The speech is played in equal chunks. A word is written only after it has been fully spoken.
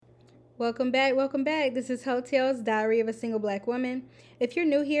Welcome back. Welcome back. This is Hotel's Diary of a Single Black Woman. If you're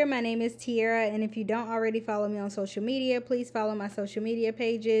new here, my name is Tiara, and if you don't already follow me on social media, please follow my social media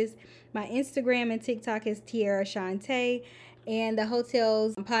pages. My Instagram and TikTok is Tiara Shantae, and the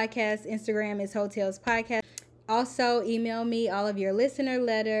Hotels Podcast Instagram is Hotels Podcast. Also, email me all of your listener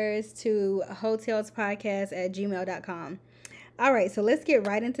letters to hotelspodcast@gmail.com. All right, so let's get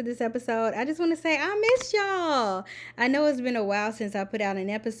right into this episode. I just want to say I miss y'all. I know it's been a while since I put out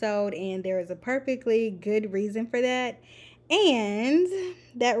an episode, and there is a perfectly good reason for that. And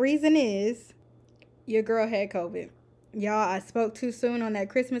that reason is your girl had COVID. Y'all, I spoke too soon on that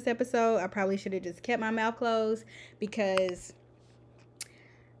Christmas episode. I probably should have just kept my mouth closed because.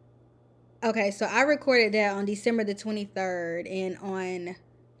 Okay, so I recorded that on December the 23rd, and on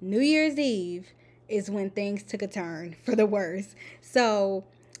New Year's Eve is when things took a turn for the worse. So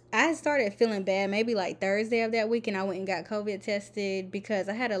I started feeling bad maybe like Thursday of that week, and I went and got COVID tested because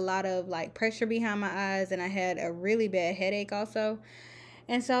I had a lot of like pressure behind my eyes and I had a really bad headache also.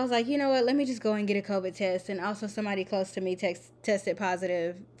 And so I was like, you know what, let me just go and get a COVID test. And also, somebody close to me tested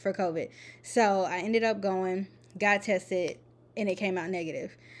positive for COVID. So I ended up going, got tested, and it came out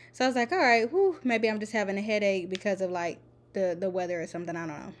negative. So I was like, all right, whew, maybe I'm just having a headache because of like the weather or something. I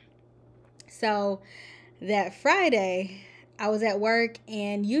don't know. So that Friday, I was at work,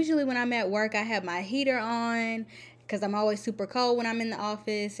 and usually when I'm at work, I have my heater on because I'm always super cold when I'm in the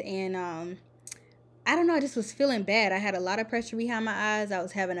office. And I don't know, I just was feeling bad. I had a lot of pressure behind my eyes. I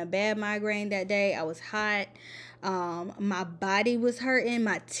was having a bad migraine that day. I was hot. My body was hurting.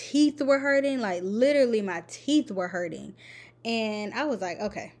 My teeth were hurting. Like, literally, my teeth were hurting. And I was like,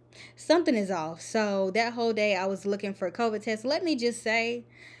 okay, something is off. So that whole day, I was looking for a COVID test. Let me just say,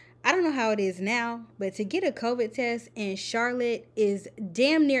 I don't know how it is now, but to get a COVID test in Charlotte is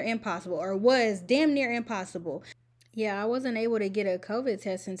damn near impossible, or was damn near impossible. Yeah, I wasn't able to get a COVID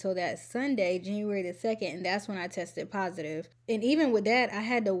test until that Sunday, January the 2nd, and that's when I tested positive. And even with that, I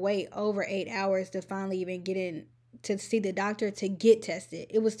had to wait over 8 hours to finally even get in to see the doctor to get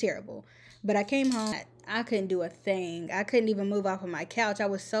tested. It was terrible. But I came home, I couldn't do a thing. I couldn't even move off of my couch. I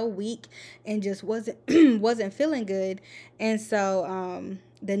was so weak and just wasn't wasn't feeling good. And so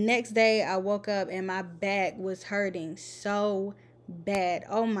the next day I woke up and my back was hurting so bad.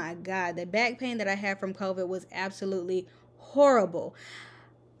 Oh my God. The back pain that I had from COVID was absolutely horrible.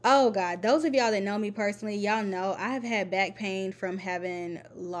 Oh God, those of y'all that know me personally, y'all know I have had back pain from having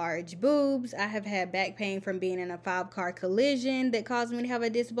large boobs. I have had back pain from being in a 5-car collision that caused me to have a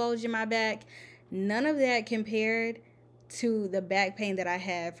disc bulge in my back. None of that compared to the back pain that I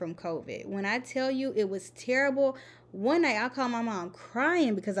had from COVID. When I tell you it was terrible, one night I called my mom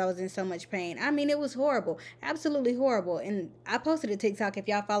crying because I was in so much pain. I mean, it was horrible, absolutely horrible. And I posted a TikTok. If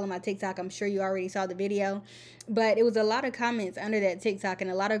y'all follow my TikTok, I'm sure you already saw the video. But it was a lot of comments under that TikTok, and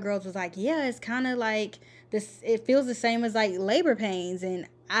a lot of girls was like, yeah, it's kind of like this, it feels the same as like labor pains. And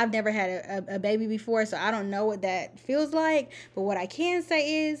I've never had a baby before, so I don't know what that feels like. But what I can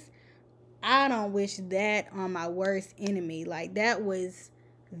say is, I don't wish that on my worst enemy. Like, that was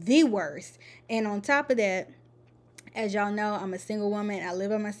the worst. And on top of that, as y'all know, I'm a single woman. I live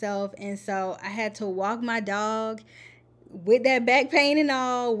by myself. And so I had to walk my dog with that back pain and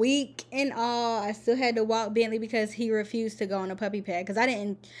all, weak and all. I still had to walk Bentley because he refused to go on a puppy pad because I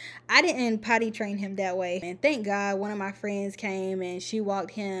didn't potty train him that way. And thank God one of my friends came and she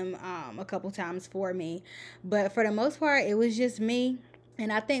walked him a couple times for me. But for the most part, it was just me. And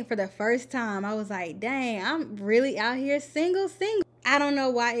I think for the first time, I was like, dang, I'm really out here single. I don't know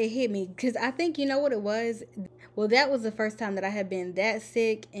why it hit me because I think, you know what it was? Well, that was the first time that I had been that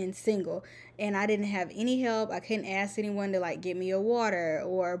sick and single, and I didn't have any help. I couldn't ask anyone to like get me a water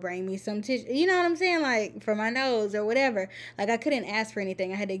or bring me some tissue. You know what I'm saying? Like for my nose or whatever. Like I couldn't ask for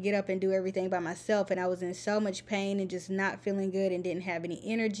anything. I had to get up and do everything by myself, and I was in so much pain and just not feeling good and didn't have any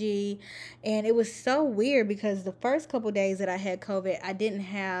energy. And it was so weird because the first couple days that I had COVID, I didn't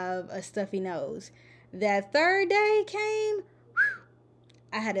have a stuffy nose. That third day came,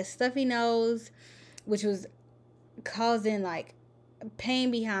 I had a stuffy nose, which was causing like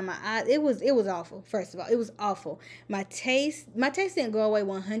pain behind my eyes. It was awful. First of all, it was awful. My taste didn't go away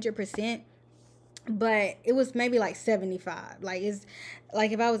 100%, but it was maybe like 75. Like it's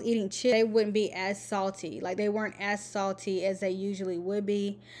like if I was eating chips, they wouldn't be as salty. Like they weren't as salty as they usually would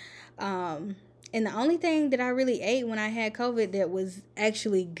be. Um, and the only thing that I really ate when I had COVID that was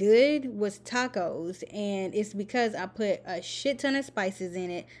actually good was tacos. And it's because I put a shit ton of spices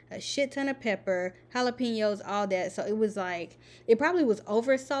in it, a shit ton of pepper, jalapenos, all that. So it was like, it probably was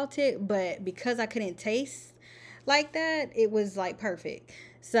over salted, but because I couldn't taste like that, it was like perfect.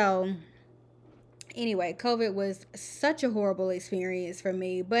 So Anyway, COVID was such a horrible experience for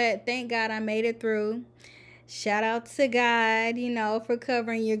me, but thank God I made it through. Shout out to God, for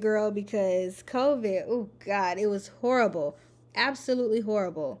covering your girl, because COVID, oh God, it was horrible. Absolutely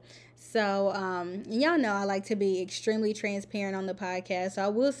horrible. So, and y'all know I like to be extremely transparent on the podcast. So I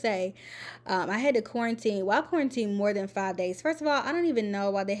will say, I had to quarantine. Well, I quarantined more than 5 days. First of all, I don't even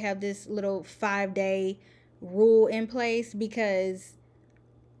know why they have this little 5 day rule in place, because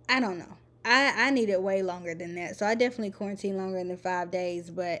I don't know. I needed way longer than that. So I definitely quarantined longer than 5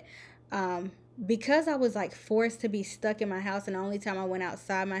 days. But because I was like forced to be stuck in my house, and the only time I went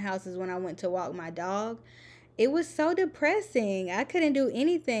outside my house is when I went to walk my dog, it was so depressing. I couldn't do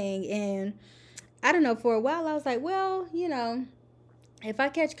anything. And I don't know, for a while I was like, well, if I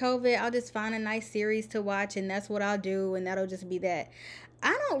catch COVID, I'll just find a nice series to watch, and that's what I'll do, and that'll just be that.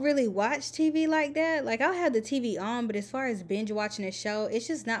 I don't really watch TV like that. Like, I'll have the TV on, but as far as binge watching a show, it's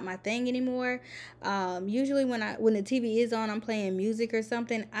just not my thing anymore. Usually when the TV is on, I'm playing music or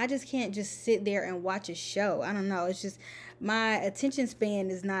something. I just can't just sit there and watch a show. I don't know. It's just my attention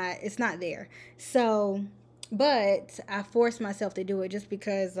span is not. It's not there. So, but I forced myself to do it just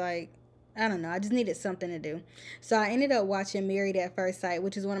because, like, I don't know. I just needed something to do. So I ended up watching Married at First Sight,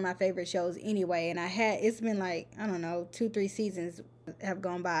 which is one of my favorite shows anyway. And it's been like, I don't know, 2-3 seasons have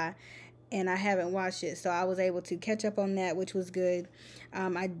gone by, and I haven't watched it. So I was able to catch up on that, which was good.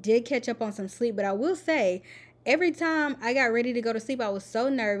 I did catch up on some sleep, but I will say, every time I got ready to go to sleep, I was so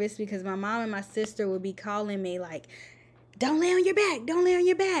nervous because my mom and my sister would be calling me like, don't lay on your back. Don't lay on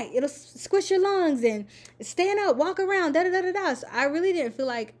your back. It'll squish your lungs, and stand up, walk around, da da da da da. So I really didn't feel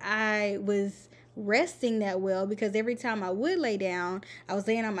like I was resting that well, because every time I would lay down, I was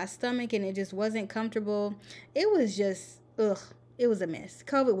laying on my stomach and it just wasn't comfortable. It was just, ugh, it was a mess.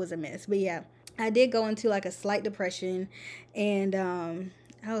 COVID was a mess. But yeah, I did go into like a slight depression, and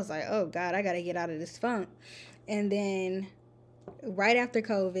I was like, oh God, I got to get out of this funk. And then right after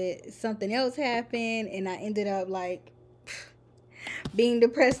COVID, something else happened, and I ended up like being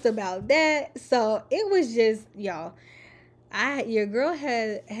depressed about that. So it was just, y'all, your girl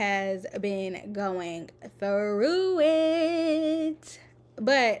has been going through it.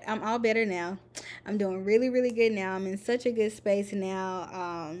 But I'm all better now. I'm doing really, really good now. I'm in such a good space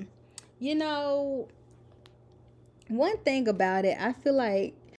now. You know, one thing about it, I feel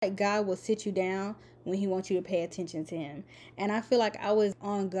like God will sit you down when he wants you to pay attention to him. And I feel like I was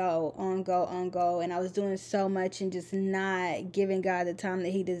on go, and I was doing so much and just not giving God the time that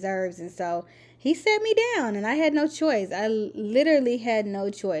he deserves. And so he set me down, and I had no choice. I literally had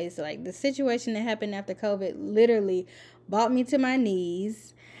no choice. Like, the situation that happened after COVID literally brought me to my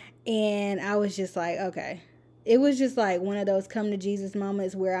knees, and I was just like, okay. It was just like one of those come to Jesus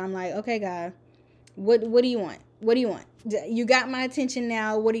moments where I'm like, okay, God, what do you want? What do you want? You got my attention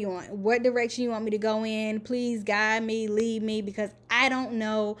now. What do you want? What direction you want me to go in? Please guide me, lead me, because I don't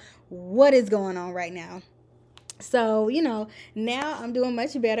know what is going on right now. So, now I'm doing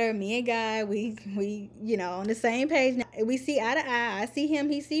much better. Me and Guy, we on the same page now. We see eye to eye. I see him,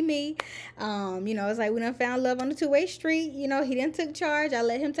 he see me. It's like we done found love on the two-way street. He didn't took charge. I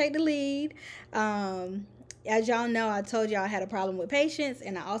let him take the lead. As y'all know, I told y'all I had a problem with patience,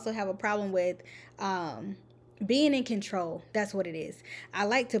 and I also have a problem with being in control. That's what it is. I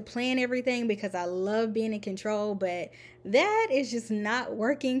like to plan everything because I love being in control, but that is just not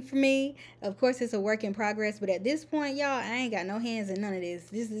working for me. Of course, it's a work in progress, but at this point, y'all, I ain't got no hands in none of this.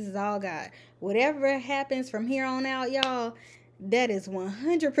 This is all God. Whatever happens from here on out, y'all, that is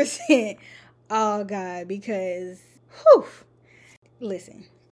 100% all God, because, whew, listen,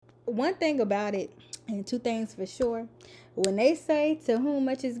 one thing about it, and two things for sure, when they say to whom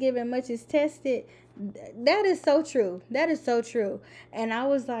much is given, much is tested, that is so true. That is so true. And I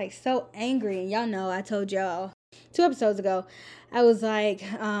was like so angry. And y'all know, I told y'all 2 episodes ago, I was like,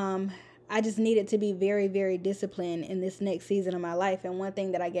 I just needed to be very, very disciplined in this next season of my life. And one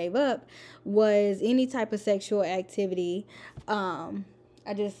thing that I gave up was any type of sexual activity. I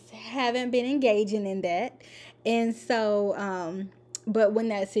just haven't been engaging in that. And so, but when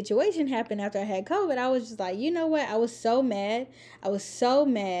that situation happened after I had COVID, I was just like, you know what? I was so mad.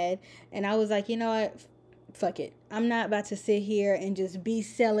 And I was like, you know what? Fuck it. I'm not about to sit here and just be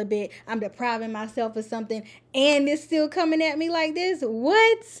celibate. I'm depriving myself of something, and it's still coming at me like this.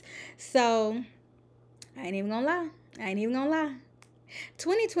 What? So, I ain't even gonna lie.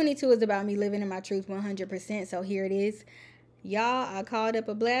 2022 is about me living in my truth 100%. So here it is. Y'all, I called up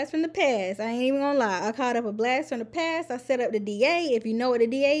a blast from the past. I ain't even gonna lie. I called up a blast from the past. I set up the DA. If you know what the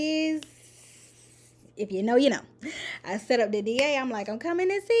DA is, if you know, you know. I set up the DA. I'm like, I'm coming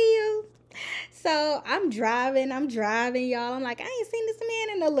to see you. So I'm driving, y'all. I'm like, I ain't seen this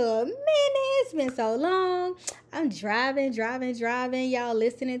man in a little minute. It's been so long. I'm driving, y'all,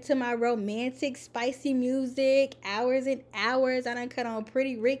 listening to my romantic, spicy music, hours and hours. I done cut on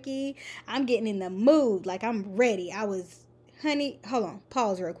Pretty Ricky. I'm getting in the mood. Like, I'm ready. Honey, hold on,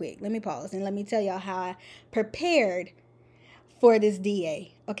 pause real quick. Let me pause and let me tell y'all how I prepared for this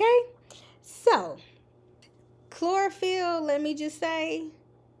DA, okay? So, chlorophyll, let me just say,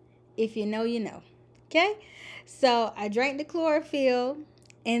 if you know, you know. Okay? So I drank the chlorophyll,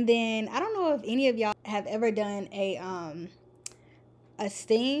 and then I don't know if any of y'all have ever done a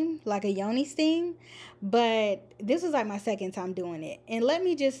steam, like a yoni steam, but this was like my second time doing it. And let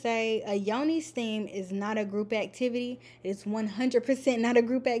me just say, a yoni steam is not a group activity. It's 100% not a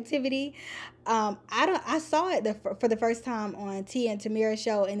group activity. I saw it for the first time on T and Tamira's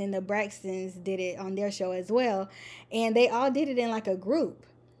show, and then the Braxtons did it on their show as well, and they all did it in like a group.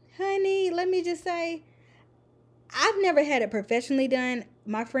 Honey, let me just say, I've never had it professionally done.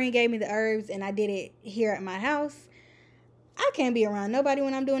 My friend gave me the herbs, and I did it here at my house. I can't be around nobody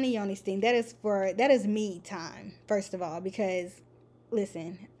when I'm doing a yoni steam. That is me time, first of all, because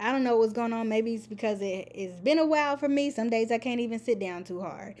listen, I don't know what's going on. Maybe it's because it's been a while for me. Some days I can't even sit down too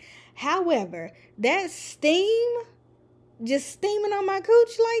hard. However, that steam, just steaming on my cooch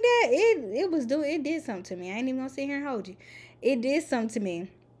like that, it did something to me. I ain't even gonna sit here and hold you. It did something to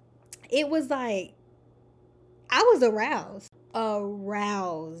me. It was like I was aroused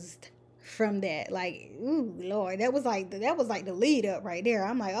from that. Like, ooh, Lord, that was like the lead up right there.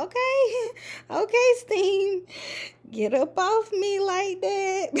 I'm like, okay, okay, Steam, get up off me like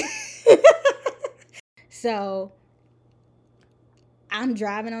that. So I'm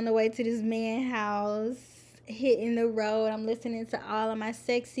driving on the way to this man's house, hitting the road. I'm listening to all of my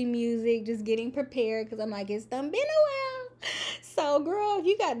sexy music, just getting prepared because I'm like, it's done been a while. So, girl, if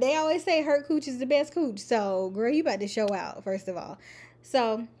you got, they always say hurt cooch is the best cooch. So, girl, you about to show out, first of all.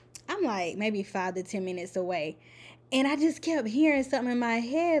 So, I'm like maybe 5 to 10 minutes away. And I just kept hearing something in my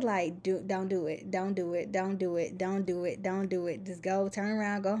head like, don't do it, don't do it, don't do it, don't do it, don't do it. Just go, turn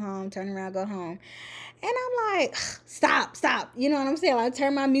around, go home, turn around, go home. And I'm like, stop, stop. You know what I'm saying? I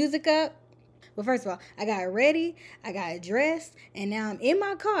turn my music up. Well, first of all, I got ready, I got dressed, and now I'm in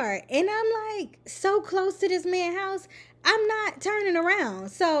my car. And I'm like so close to this man's house, I'm not turning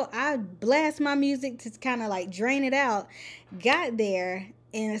around. So I blast my music to kind of like drain it out. Got there.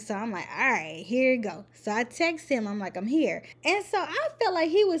 And so I'm like, all right, here you go. So I text him. I'm like, I'm here. And so I felt like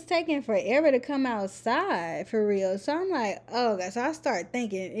he was taking forever to come outside for real. So I'm like, oh, God. So I start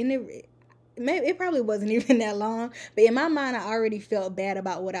thinking, and maybe it probably wasn't even that long, but in my mind I already felt bad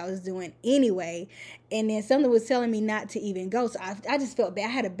about what I was doing anyway, and then something was telling me not to even go, so I just felt bad. I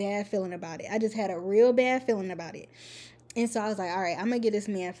had a bad feeling about it. I just had a real bad feeling about it. And so I was like, all right, I'm gonna give this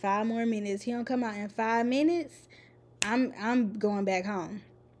man 5 more minutes. He don't come out in 5 minutes, I'm going back home.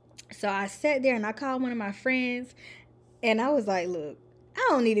 So I sat there and I called one of my friends, and I was like, look, I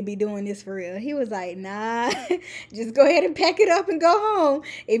don't need to be doing this for real. He was like, nah, just go ahead and pack it up and go home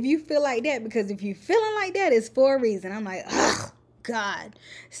if you feel like that. Because if you feeling like that, it's for a reason. I'm like, ugh, God.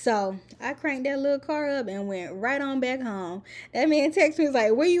 So I cranked that little car up and went right on back home. That man texted me, was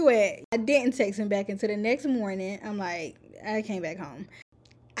like, where you at? I didn't text him back until the next morning. I'm like, I came back home.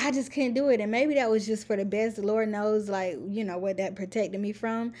 I just couldn't do it. And maybe that was just for the best. The Lord knows, like, you know, what that protected me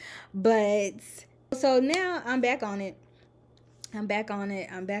from. But so now I'm back on it. I'm back on it.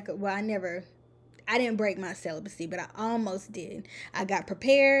 I'm back. Well, I didn't break my celibacy, but I almost did. I got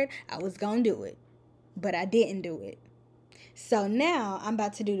prepared. I was going to do it, but I didn't do it. So now I'm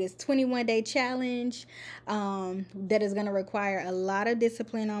about to do this 21-day challenge that is going to require a lot of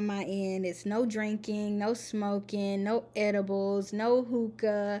discipline on my end. It's no drinking, no smoking, no edibles, no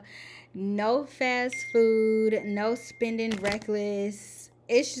hookah, no fast food, no spending reckless.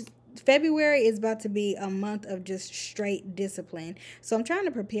 February is about to be a month of just straight discipline. So I'm trying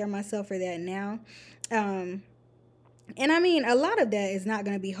to prepare myself for that now. And I mean, a lot of that is not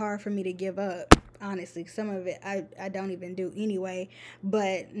going to be hard for me to give up. Honestly, some of it I don't even do anyway.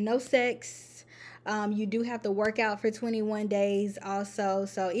 But no sex. You do have to work out for 21 days also.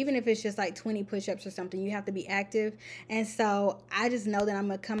 So even if it's just like 20 push-ups or something, you have to be active. And so I just know that I'm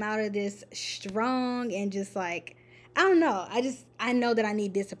going to come out of this strong and just like, I don't know. I know that I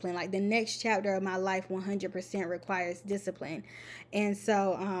need discipline. Like the next chapter of my life 100% requires discipline. And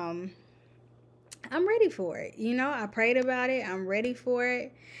so I'm ready for it. You know, I prayed about it. I'm ready for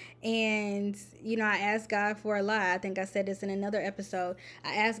it. And, you know, I asked God for a lot. I think I said this in another episode.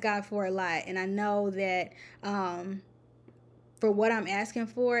 I asked God for a lot. And I know that for what I'm asking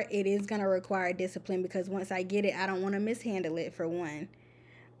for, it is going to require discipline because once I get it, I don't want to mishandle it for one.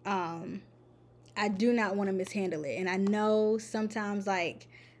 Um, I do not want to mishandle it. And I know sometimes like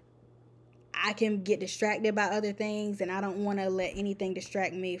I can get distracted by other things, and I don't want to let anything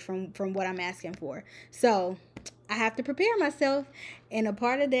distract me from what I'm asking for. So I have to prepare myself, and a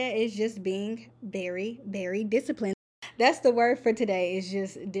part of that is just being very, very disciplined. That's the word for today, is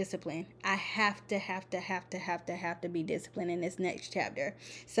just discipline. I have to be disciplined in this next chapter.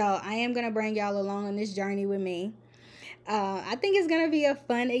 So I am going to bring y'all along on this journey with me. I think it's gonna be a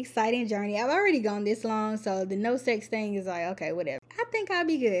fun, exciting journey. I've already gone this long, so the no sex thing is like, okay, whatever. I think I'll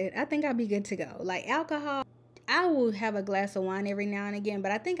be good. I think I'll be good to go. Like alcohol, I will have a glass of wine every now and again,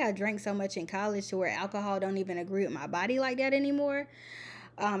 but I think I drank so much in college to where alcohol don't even agree with my body like that anymore.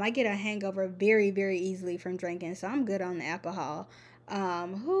 I get a hangover very, very easily from drinking, so I'm good on the alcohol.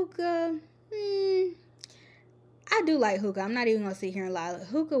 Hookah, I do like hookah. I'm not even gonna sit here and lie.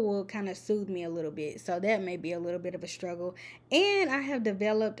 Hookah will kind of soothe me a little bit, so that may be a little bit of a struggle. And I have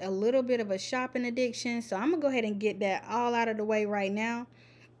developed a little bit of a shopping addiction, so I'm gonna go ahead and get that all out of the way right now,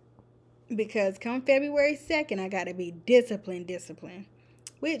 because come February 2nd, I gotta be disciplined,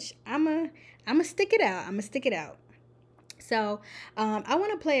 which I'm a stick it out. I'm gonna stick it out. So, I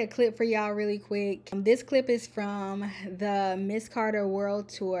want to play a clip for y'all really quick. This clip is from the Miss Carter World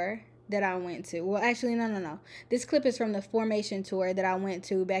Tour that I went to. Well, actually, no. This clip is from the Formation Tour that I went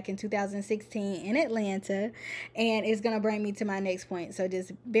to back in 2016 in Atlanta, and it's going to bring me to my next point. So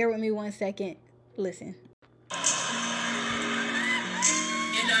just bear with me 1 second. Listen. And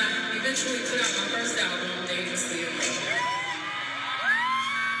I eventually put out my first album, Dangerously in Love.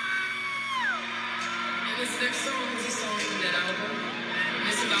 And this next song is a song from that album.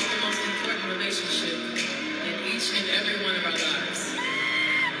 It's about the most important relationship in each and every one of our lives.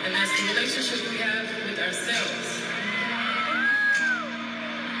 And that's the relationship we have with ourselves.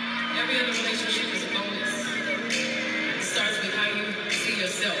 Every other relationship is a bonus. It starts with how you see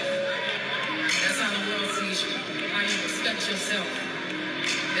yourself. That's how the world sees you. How you respect yourself.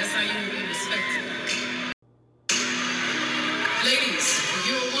 That's how you will be respected. Ladies, if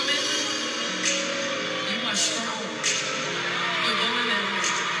you're a woman, you are strong. You're born that way.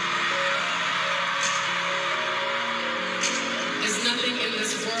 There's nothing in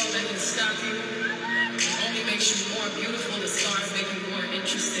this world that can stop you. It only makes you more beautiful. The stars make you more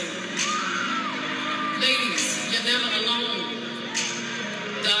interesting. Ladies, you're never alone.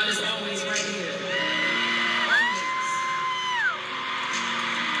 God is always right here. Always.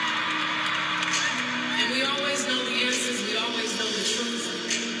 And we always know the answers. We always know the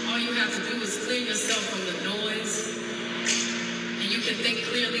truth. All you have to do is clear yourself from the noise. And you can think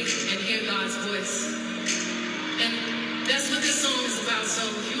clearly and hear God's voice. And that's what this song is about. So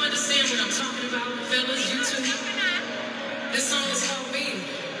if you understand what I'm talking about, fellas, you too. This song is called Me.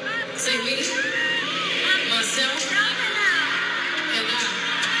 Say me, myself, and I.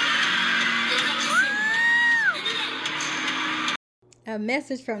 You'll help me sing, right? Here we go. A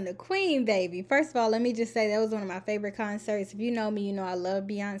message from the Queen, baby. First of all, let me just say that was one of my favorite concerts. If you know me, you know I love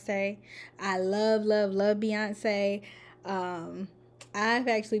Beyonce. I love Beyonce. I've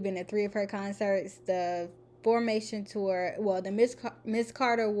actually been to 3 of her concerts. The Formation Tour, well, the Miss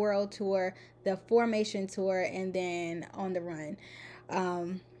Carter World Tour, the Formation Tour, and then On the Run.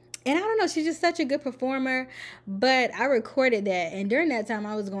 And I don't know, she's just such a good performer, but I recorded that, and during that time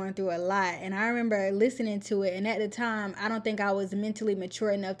I was going through a lot, and I remember listening to it, and at the time I don't think I was mentally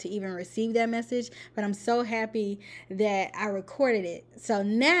mature enough to even receive that message, but I'm so happy that I recorded it. So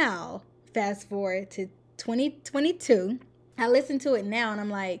now, fast forward to 2022, I listen to it now and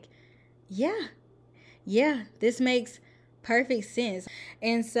I'm like, yeah, this makes perfect sense.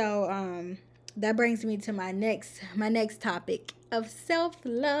 And so that brings me to my next topic of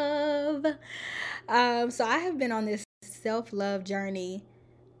self-love. So I have been on this self-love journey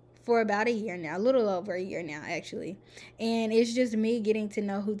for about a year now, a little over a year now actually. And it's just me getting to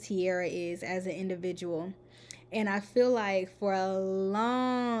know who Tiara is as an individual. And I feel like for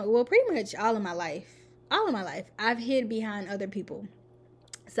pretty much all of my life, I've hid behind other people.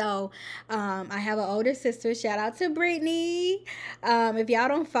 So I have an older sister. Shout out to Brittany. If y'all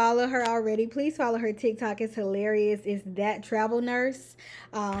don't follow her already, please follow her. TikTok is hilarious. It's That Travel Nurse.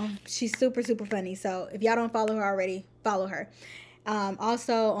 She's super, super funny. So if y'all don't follow her already, follow her.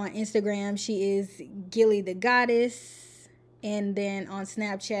 Also on Instagram, she is Gilly the Goddess. And then on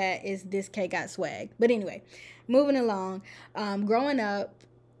Snapchat is This K Got Swag. But anyway, moving along. Growing up,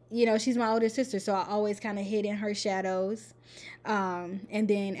 you know, she's my older sister, so I always kind of hid in her shadows. And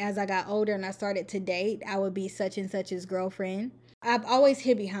then as I got older and I started to date, I would be such and such's girlfriend. I've always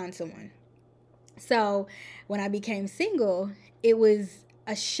hid behind someone. So when I became single, it was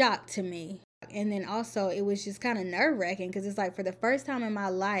a shock to me And then also, it was just kind of nerve wracking because it's like for the first time in my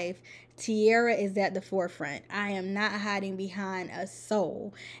life, Tierra is at the forefront. I am not hiding behind a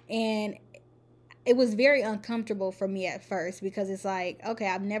soul. And it was very uncomfortable for me at first because it's like, okay,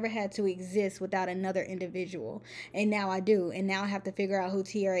 I've never had to exist without another individual, and now I do. And now I have to figure out who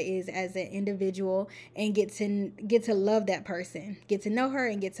Tierra is as an individual and get to love that person, get to know her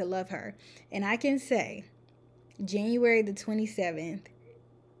and get to love her. And I can say January the 27th,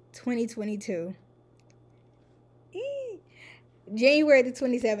 2022. January the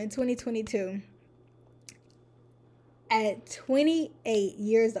 27th, 2022. At 28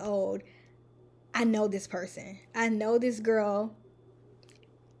 years old, I know this person. I know this girl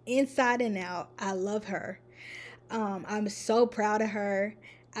inside and out. I love her. I'm so proud of her.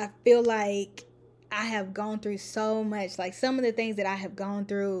 I feel like I have gone through so much. Like some of the things that I have gone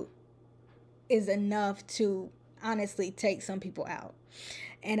through is enough to honestly take some people out.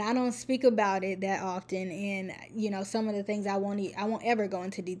 And I don't speak about it that often, and some of the things I won't ever go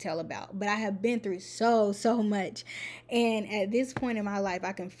into detail about, but I have been through so much. And at this point in my life,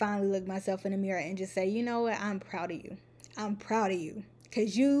 I can finally look myself in the mirror and just say, you know what, I'm proud of you. I'm proud of you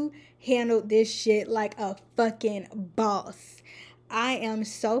because you handled this shit like a fucking boss. I am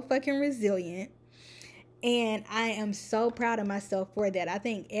so fucking resilient. And I am so proud of myself for that. I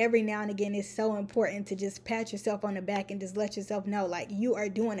think every now and again it's so important to just pat yourself on the back and just let yourself know like you are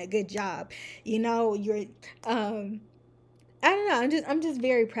doing a good job. You're I don't know, I'm just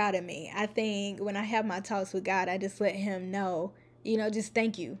very proud of me. I think when I have my talks with God, I just let him know, just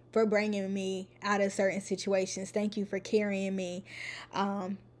thank you for bringing me out of certain situations. Thank you for carrying me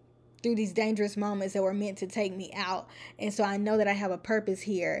through these dangerous moments that were meant to take me out. And so I know that I have a purpose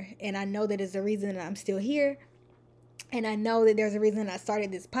here, and I know that it's the reason that I'm still here. And I know that there's a reason I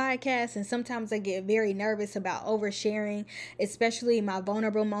started this podcast. And sometimes I get very nervous about oversharing, especially my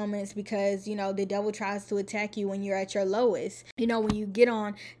vulnerable moments, because, the devil tries to attack you when you're at your lowest. When you get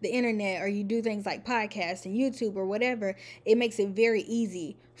on the internet or you do things like podcasts and YouTube or whatever, it makes it very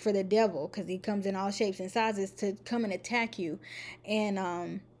easy for the devil, because he comes in all shapes and sizes to come and attack you.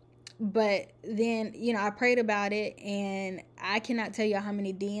 And, but then, I prayed about it, and I cannot tell you how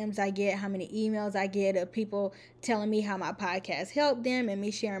many DMs I get, how many emails I get of people telling me how my podcast helped them and me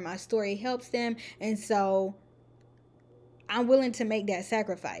sharing my story helps them. And so I'm willing to make that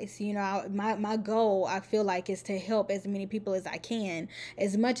sacrifice. My goal, I feel like, is to help as many people as I can,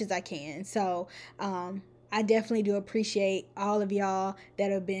 as much as I can. So, I definitely do appreciate all of y'all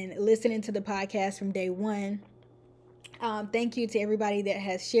that have been listening to the podcast from day one. Thank you to everybody that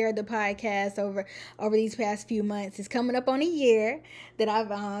has shared the podcast over these past few months. It's coming up on a year that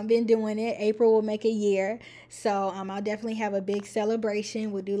I've been doing it. April will make a year. So I'll definitely have a big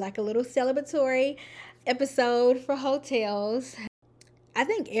celebration. We'll do like a little celebratory episode for hotels. I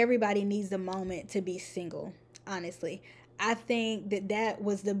think everybody needs the moment to be single, honestly. I think that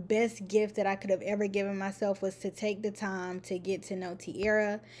was the best gift that I could have ever given myself, was to take the time to get to know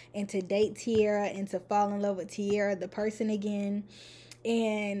Tierra and to date Tierra and to fall in love with Tierra, the person, again,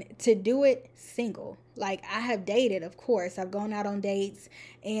 and to do it single. Like, I have dated, of course. I've gone out on dates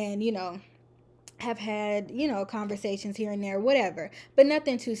and, have had, conversations here and there, whatever, but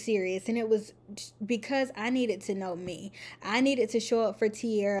nothing too serious. And it was because I needed to know me. I needed to show up for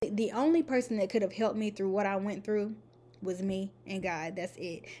Tierra. The only person that could have helped me through what I went through was me and God. That's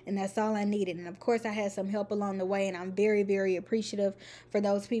it. And that's all I needed. And of course, I had some help along the way, and I'm very, very appreciative for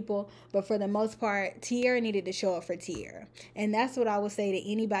those people. But for the most part, Tierra needed to show up for Tierra. And that's what I would say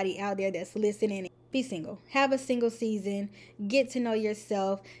to anybody out there that's listening. Be single. Have a single season. Get to know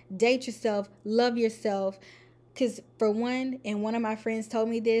yourself. Date yourself. Love yourself. Because for one, and one of my friends told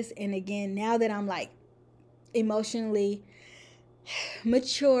me this, and again, now that I'm like emotionally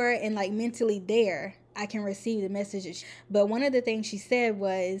mature and like mentally there, I can receive the messages. But one of the things she said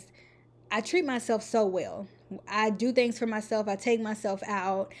was, I treat myself so well. I do things for myself. I take myself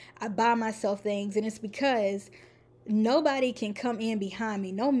out. I buy myself things. And it's because nobody can come in behind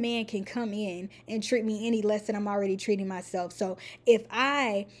me. No man can come in and treat me any less than I'm already treating myself. So if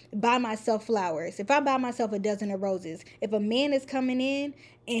I buy myself flowers, if I buy myself a dozen of roses, if a man is coming in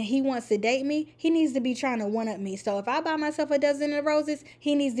and he wants to date me, he needs to be trying to one up me. So if I buy myself a dozen of roses,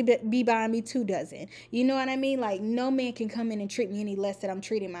 he needs to be buying me 2 dozen. You know what I mean? Like, no man can come in and treat me any less than I'm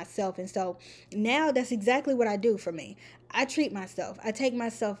treating myself. And so now that's exactly what I do for me. I treat myself. I take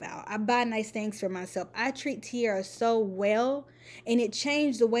myself out. I buy nice things for myself. I treat Tierra so well, and it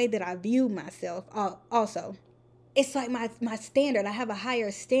changed the way that I view myself also. It's like my standard. I have a higher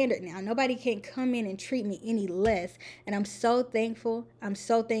standard now. Nobody can come in and treat me any less. And I'm so thankful. I'm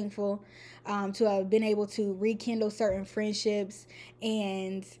so thankful to have been able to rekindle certain friendships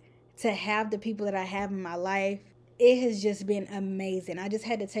and to have the people that I have in my life, it has just been amazing. I just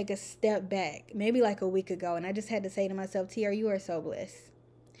had to take a step back, maybe like a week ago, and I just had to say to myself, Tiara, you are so blessed.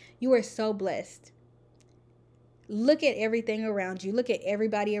 You are so blessed. Look at everything around you. Look at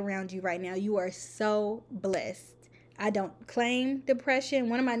everybody around you right now. You are so blessed. I don't claim depression.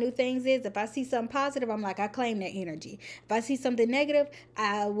 One of my new things is if I see something positive, I'm like, I claim that energy. If I see something negative,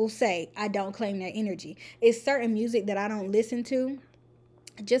 I will say, I don't claim that energy. It's certain music that I don't listen to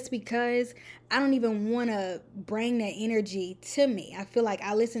just because I don't even want to bring that energy to me. I feel like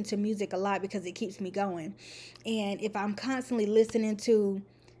I listen to music a lot because it keeps me going. And if I'm constantly listening to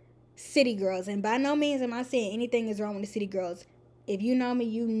city girls, and by no means am I saying anything is wrong with the city girls. If you know me,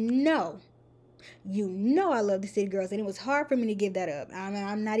 you know I love the city girls, and it was hard for me to give that up. I mean,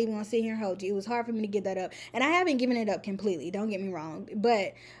 I'm not even gonna sit here and hold you. It was hard for me to give that up, and I haven't given it up completely. Don't get me wrong,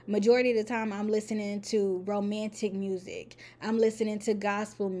 but majority of the time I'm listening to romantic music. I'm listening to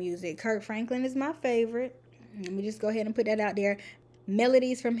gospel music. Kirk Franklin is my favorite. Let me just go ahead and put that out there.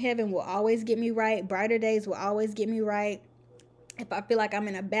 Melodies from Heaven will always get me right. Brighter Days will always get me right. If I feel like I'm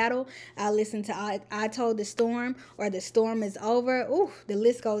in a battle, I listen to I Told the Storm or The Storm Is Over. Ooh, the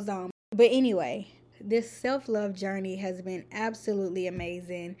list goes on. But anyway, this self-love journey has been absolutely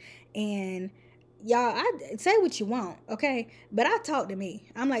amazing. And y'all, I say what you want, okay? But I talk to me.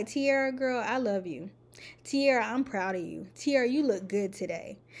 I'm like, Tiara, girl, I love you. Tiara, I'm proud of you. Tiara, you look good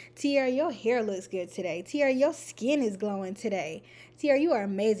today. Tiara, your hair looks good today. Tiara, your skin is glowing today. Tiara, you are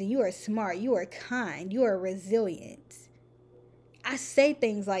amazing. You are smart. You are kind. You are resilient. I say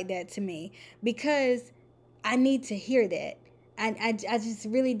things like that to me because I need to hear that. I just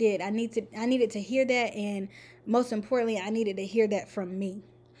really did. I needed to hear that, and most importantly, I needed to hear that from me.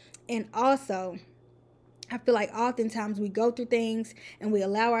 And also, I feel like oftentimes we go through things and we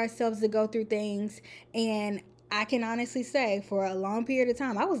allow ourselves to go through things, and I can honestly say for a long period of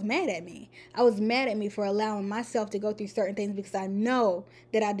time, I was mad at me. I was mad at me for allowing myself to go through certain things because I know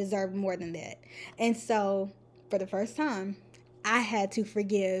that I deserve more than that. And so, for the first time, I had to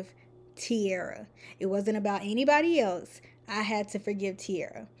forgive Tiara. It wasn't about anybody else. I had to forgive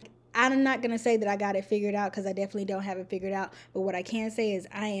Tiara. I'm not going to say that I got it figured out because I definitely don't have it figured out. But what I can say is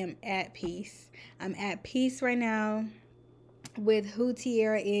I am at peace. I'm at peace right now with who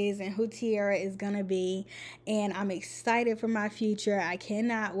Tiara is and who Tiara is going to be. And I'm excited for my future. I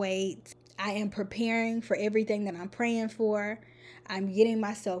cannot wait. I am preparing for everything that I'm praying for. I'm getting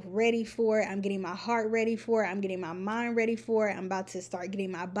myself ready for it. I'm getting my heart ready for it. I'm getting my mind ready for it. I'm about to start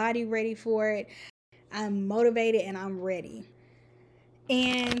getting my body ready for it. I'm motivated and I'm ready.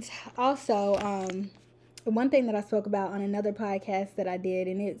 And also, one thing that I spoke about on another podcast that I did,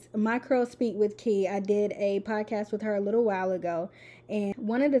 and it's My Curl Speak with Key. I did a podcast with her a little while ago, and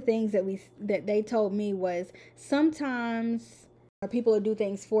one of the things that they told me was sometimes people will do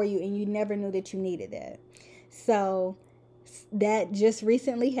things for you and you never knew that you needed that. So that just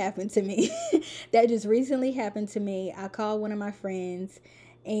recently happened to me. I called one of my friends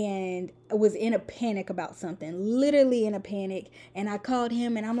and was in a panic about something, literally in a panic. And I called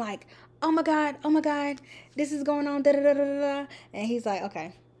him and I'm like, oh my God, this is going on. Da, da, da, da, da. And he's like,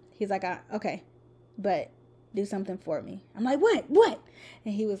 okay. He's like, okay, but do something for me. I'm like, what?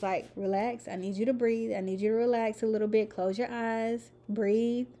 And he was like, relax. I need you to breathe. I need you to relax a little bit. Close your eyes,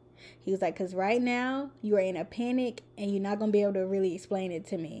 breathe. He was like, because right now you are in a panic and you're not going to be able to really explain it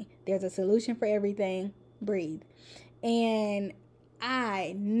to me. There's a solution for everything. Breathe. And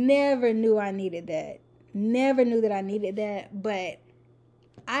I never knew I needed that. Never knew that I needed that. But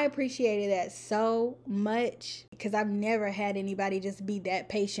I appreciated that so much because I've never had anybody just be that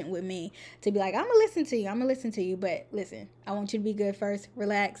patient with me to be like, I'm going to listen to you. But listen, I want you to be good first.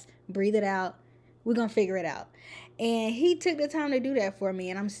 Relax. Breathe it out. We're going to figure it out. And he took the time to do that for me.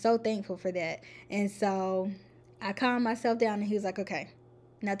 And I'm so thankful for that. And so I calmed myself down and he was like, okay,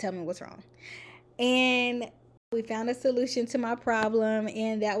 now tell me what's wrong. And we found a solution to my problem.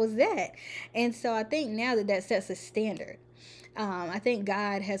 And that was that. And so I think now that sets a standard. I think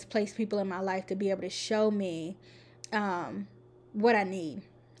God has placed people in my life to be able to show me what I need.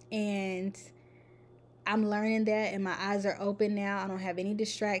 And I'm learning that, and my eyes are open now. I don't have any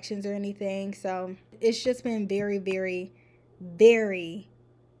distractions or anything. So it's just been very, very, very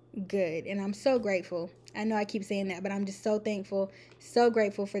good. And I'm so grateful. I know I keep saying that, but I'm just so thankful, so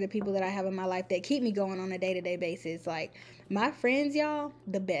grateful for the people that I have in my life that keep me going on a day-to-day basis. Like my friends, y'all,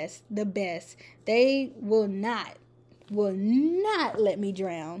 the best. They will not let me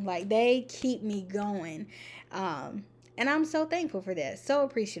drown. Like they keep me going. And I'm so thankful for that. So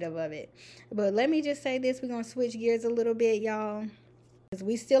appreciative of it. But let me just say this. We're going to switch gears a little bit, y'all. Because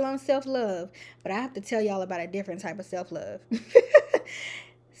we still on self-love. But I have to tell y'all about a different type of self-love.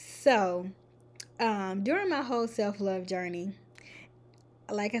 So, during my whole self-love journey,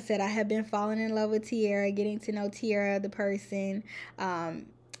 like I said, I have been falling in love with Tiara, getting to know Tiara, the person, um,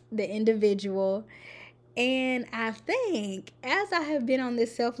 the individual. And I think as I have been on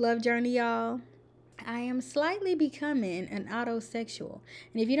this self-love journey, y'all, I am slightly becoming an autosexual.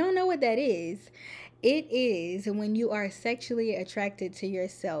 And if you don't know what that is, it is when you are sexually attracted to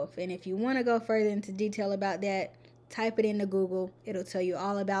yourself. And if you want to go further into detail about that, type it into Google. It'll tell you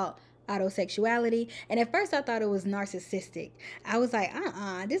all about autosexuality. And at first I thought it was narcissistic. I was like,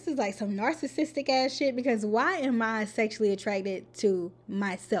 this is like some narcissistic ass shit, because why am I sexually attracted to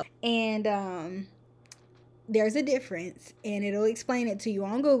myself? And there's a difference, and it'll explain it to you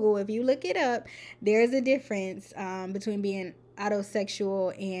on Google. If you look it up, there's a difference between being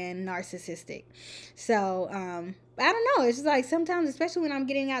autosexual and narcissistic. So I don't know, it's just like sometimes, especially when I'm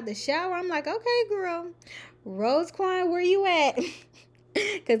getting out the shower, I'm like, okay girl, Rose Kwon, where you at?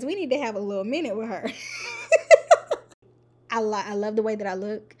 Because we need to have a little minute with her. I love the way that I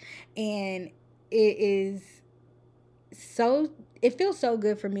look, and it feels so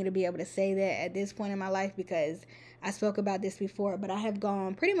good for me to be able to say that at this point in my life, because I spoke about this before, but I have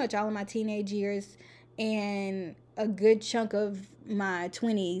gone pretty much all of my teenage years and a good chunk of my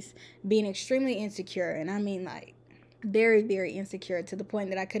 20s being extremely insecure. And I mean, like, very, very insecure, to the point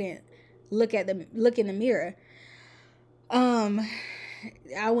that I couldn't look in the mirror.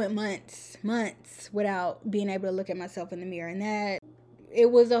 I went months without being able to look at myself in the mirror, and that it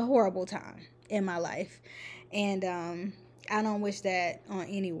was a horrible time in my life. And I don't wish that on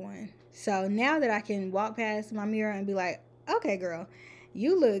anyone. So now that I can walk past my mirror and be like, okay, girl,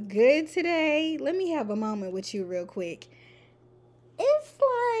 you look good today. Let me have a moment with you real quick. It's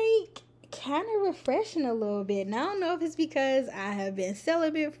like kind of refreshing a little bit. And I don't know if it's because I have been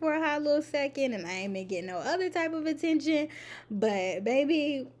celibate for a hot little second and I ain't been getting no other type of attention. But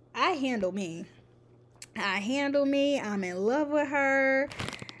baby, I handle me. I'm in love with her.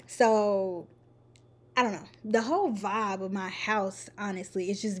 So I don't know. The whole vibe of my house, honestly,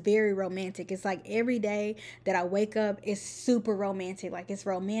 is just very romantic. It's like every day that I wake up, it's super romantic. Like, it's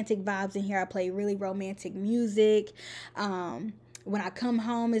romantic vibes in here. I play really romantic music. When I come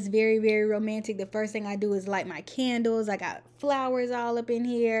home, it's very, very romantic. The first thing I do is light my candles. I got flowers all up in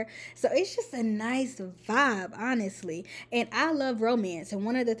here. So it's just a nice vibe, honestly. And I love romance. And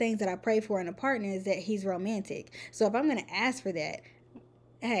one of the things that I pray for in a partner is that he's romantic. So if I'm going to ask for that,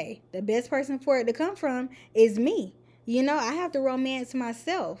 hey, the best person for it to come from is me. You know, I have to romance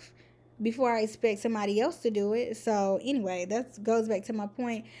myself before I expect somebody else to do it. So anyway, that goes back to my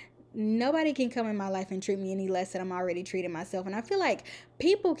point. Nobody can come in my life and treat me any less than I'm already treating myself. And I feel like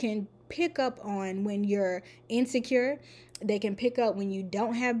people can pick up on when you're insecure. They can pick up when you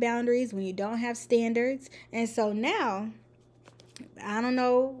don't have boundaries, when you don't have standards. And so now, I don't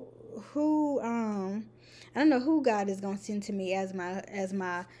know who God is gonna send to me as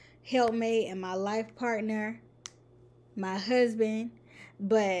my helpmate and my life partner, my husband.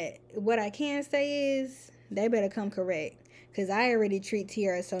 But what I can say is they better come correct, because I already treat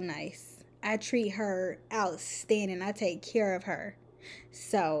Tiara so nice. I treat her outstanding. I take care of her.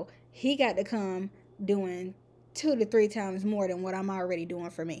 So he got to come doing 2 to 3 times more than what I'm already doing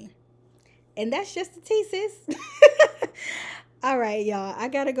for me. And that's just the tea, sis. All right, y'all. I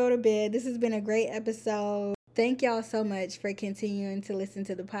got to go to bed. This has been a great episode. Thank y'all so much for continuing to listen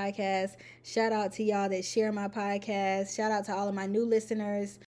to the podcast. Shout out to y'all that share my podcast. Shout out to all of my new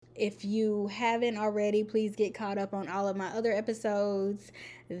listeners. If you haven't already, please get caught up on all of my other episodes.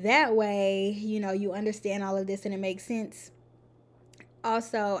 That way, you understand all of this and it makes sense.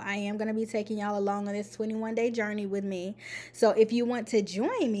 Also, I am going to be taking y'all along on this 21-day journey with me. So if you want to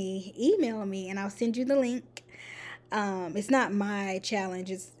join me, email me and I'll send you the link. It's not my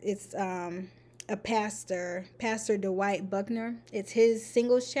challenge. It's a pastor Dwight Buckner. It's his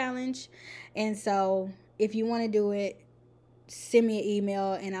singles challenge. And so if you want to do it, send me an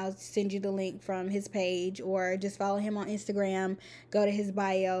email and I'll send you the link from his page, or just follow him on Instagram. Go to his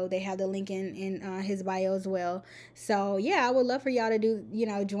bio. They have the link in his bio as well. So yeah, I would love for y'all to do,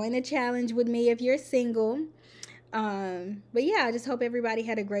 join the challenge with me if you're single. But yeah, I just hope everybody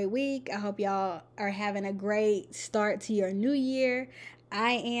had a great week. I hope y'all are having a great start to your new year.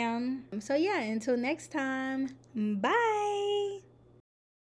 I am. So yeah, until next time, bye.